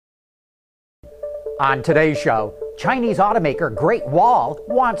On today's show, Chinese automaker Great Wall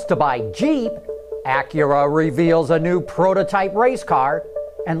wants to buy Jeep, Acura reveals a new prototype race car,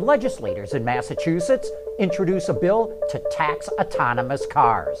 and legislators in Massachusetts introduce a bill to tax autonomous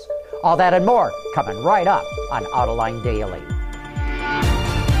cars. All that and more coming right up on Autoline Daily.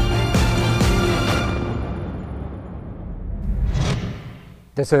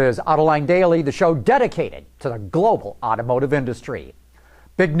 This is Autoline Daily, the show dedicated to the global automotive industry.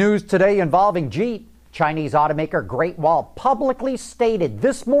 Big news today involving Jeep. Chinese automaker Great Wall publicly stated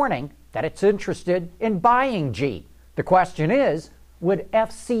this morning that it's interested in buying Jeep. The question is, would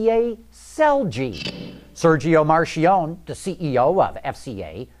FCA sell Jeep? Sergio Marchionne, the CEO of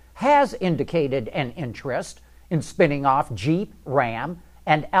FCA, has indicated an interest in spinning off Jeep, Ram,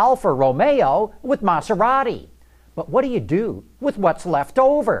 and Alfa Romeo with Maserati. But what do you do with what's left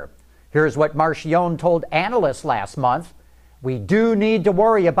over? Here's what Marchionne told analysts last month. We do need to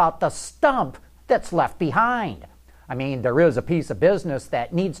worry about the stump that's left behind. I mean, there is a piece of business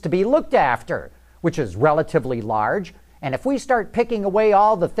that needs to be looked after, which is relatively large, and if we start picking away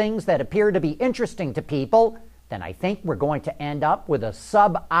all the things that appear to be interesting to people, then I think we're going to end up with a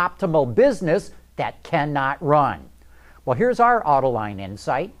suboptimal business that cannot run. Well, here's our Autoline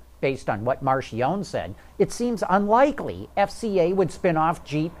insight. Based on what Marchionne said, it seems unlikely FCA would spin off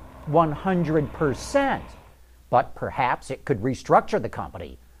Jeep 100%, but perhaps it could restructure the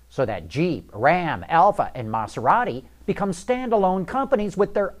company so that Jeep, Ram, Alfa, and Maserati become standalone companies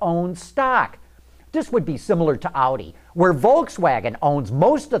with their own stock. This would be similar to Audi, where Volkswagen owns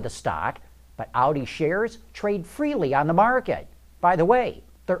most of the stock, but Audi shares trade freely on the market. By the way,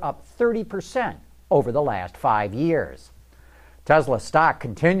 they're up 30% over the last 5 years. Tesla stock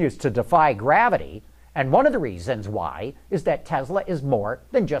continues to defy gravity, and one of the reasons why is that Tesla is more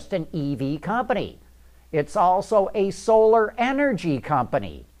than just an EV company. It's also a solar energy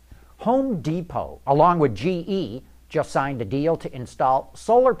company. Home Depot, along with GE, just signed a deal to install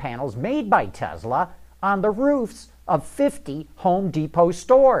solar panels made by Tesla on the roofs of 50 Home Depot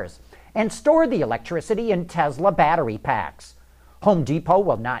stores and store the electricity in Tesla battery packs. Home Depot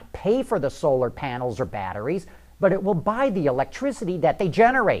will not pay for the solar panels or batteries, but it will buy the electricity that they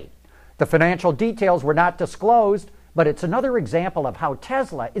generate. The financial details were not disclosed, but it's another example of how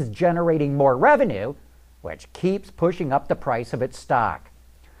Tesla is generating more revenue, which keeps pushing up the price of its stock.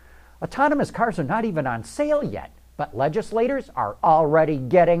 Autonomous cars are not even on sale yet, but legislators are already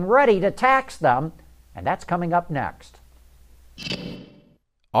getting ready to tax them, and that's coming up next.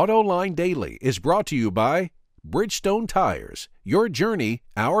 Autoline Daily is brought to you by Bridgestone Tires, your journey,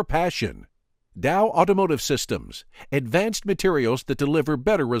 our passion. Dow Automotive Systems, advanced materials that deliver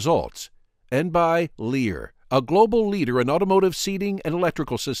better results. And by Lear, a global leader in automotive seating and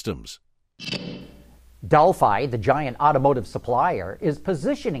electrical systems. Delphi, the giant automotive supplier, is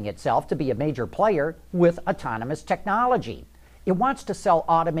positioning itself to be a major player with autonomous technology. It wants to sell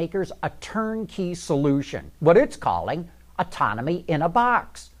automakers a turnkey solution, what it's calling autonomy in a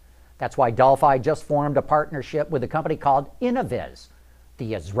box. That's why Delphi just formed a partnership with a company called Innoviz.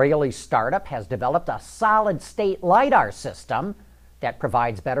 The Israeli startup has developed a solid-state LiDAR system that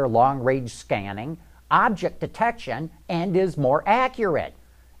provides better long-range scanning, object detection, and is more accurate.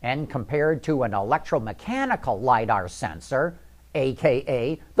 And compared to an electromechanical LiDAR sensor,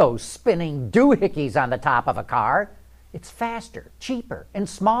 aka those spinning doohickeys on the top of a car, it's faster, cheaper, and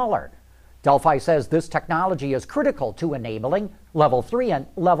smaller. Delphi says this technology is critical to enabling Level 3 and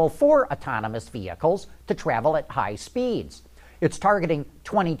Level 4 autonomous vehicles to travel at high speeds. It's targeting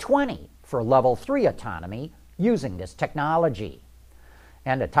 2020 for Level 3 autonomy using this technology.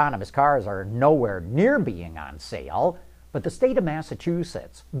 And autonomous cars are nowhere near being on sale, but the state of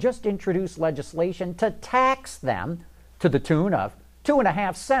Massachusetts just introduced legislation to tax them to the tune of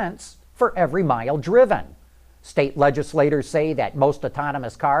 2.5 cents for every mile driven. State legislators say that most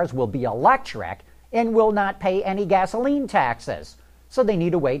autonomous cars will be electric and will not pay any gasoline taxes, so they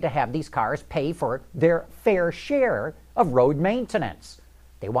need a way to have these cars pay for their fair share of road maintenance.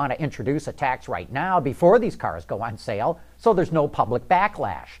 They want to introduce a tax right now before these cars go on sale so there's no public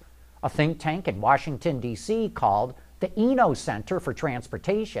backlash. A think tank in Washington, D.C. called the Eno Center for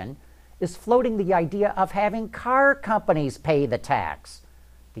Transportation is floating the idea of having car companies pay the tax.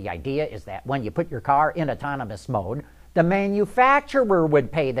 The idea is that when you put your car in autonomous mode, the manufacturer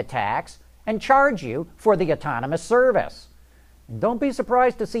would pay the tax and charge you for the autonomous service. And don't be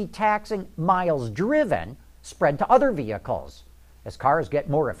surprised to see taxing miles driven spread to other vehicles. As cars get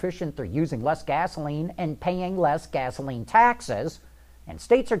more efficient, they're using less gasoline and paying less gasoline taxes, and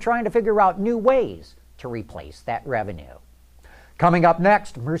states are trying to figure out new ways to replace that revenue. Coming up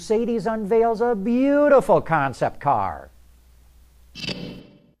next, Mercedes unveils a beautiful concept car.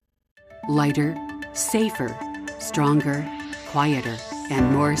 Lighter, Safer, stronger, quieter,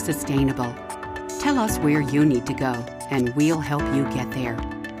 and more sustainable. Tell us where you need to go, and we'll help you get there.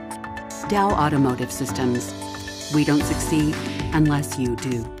 Dow Automotive Systems. We don't succeed unless you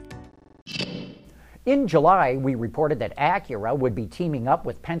do. In July, we reported that Acura would be teaming up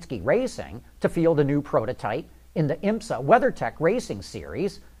with Penske Racing to field a new prototype in the IMSA WeatherTech Racing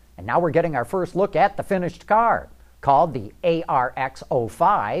Series, and now we're getting our first look at the finished car, called the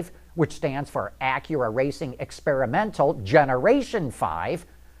ARX-05, which stands for Acura Racing Experimental Generation 5.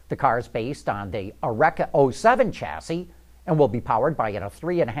 The car is based on the Oreca 07 chassis and will be powered by a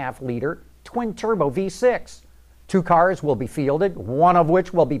 3.5-liter twin-turbo V6. 2 cars will be fielded, one of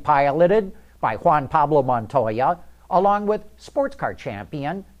which will be piloted by Juan Pablo Montoya, along with sports car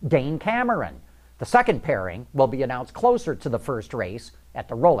champion Dane Cameron. The second pairing will be announced closer to the first race at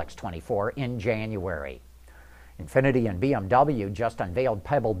the Rolex 24 in January. Infiniti and BMW just unveiled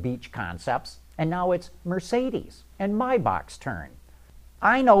Pebble Beach concepts, and now it's Mercedes and Maybach's turn.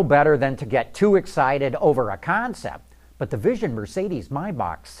 I know better than to get too excited over a concept, but the Vision Mercedes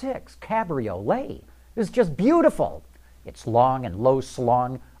Maybach 6 Cabriolet is just beautiful. It's long and low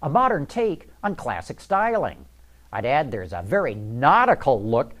slung, a modern take on classic styling. I'd add there's a very nautical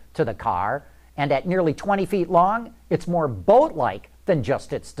look to the car, and at nearly 20 feet long, it's more boat-like than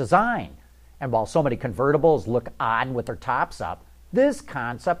just its design. And while so many convertibles look odd with their tops up, this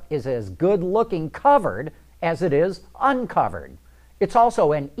concept is as good-looking covered as it is uncovered. It's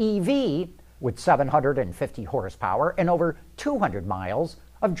also an EV with 750 horsepower and over 200 miles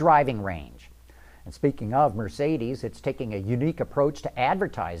of driving range. And speaking of Mercedes, it's taking a unique approach to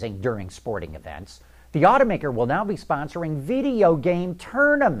advertising during sporting events. The automaker will now be sponsoring video game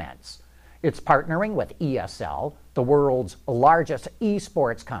tournaments. It's partnering with ESL, the world's largest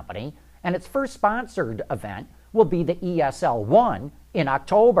esports company, and its first sponsored event will be the ESL One in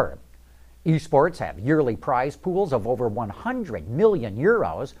October. Esports have yearly prize pools of over 100 million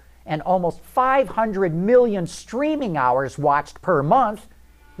euros and almost 500 million streaming hours watched per month,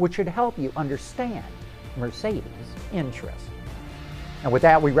 which should help you understand Mercedes' interest. And with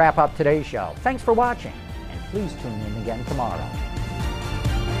that, we wrap up today's show. Thanks for watching, and please tune in again tomorrow.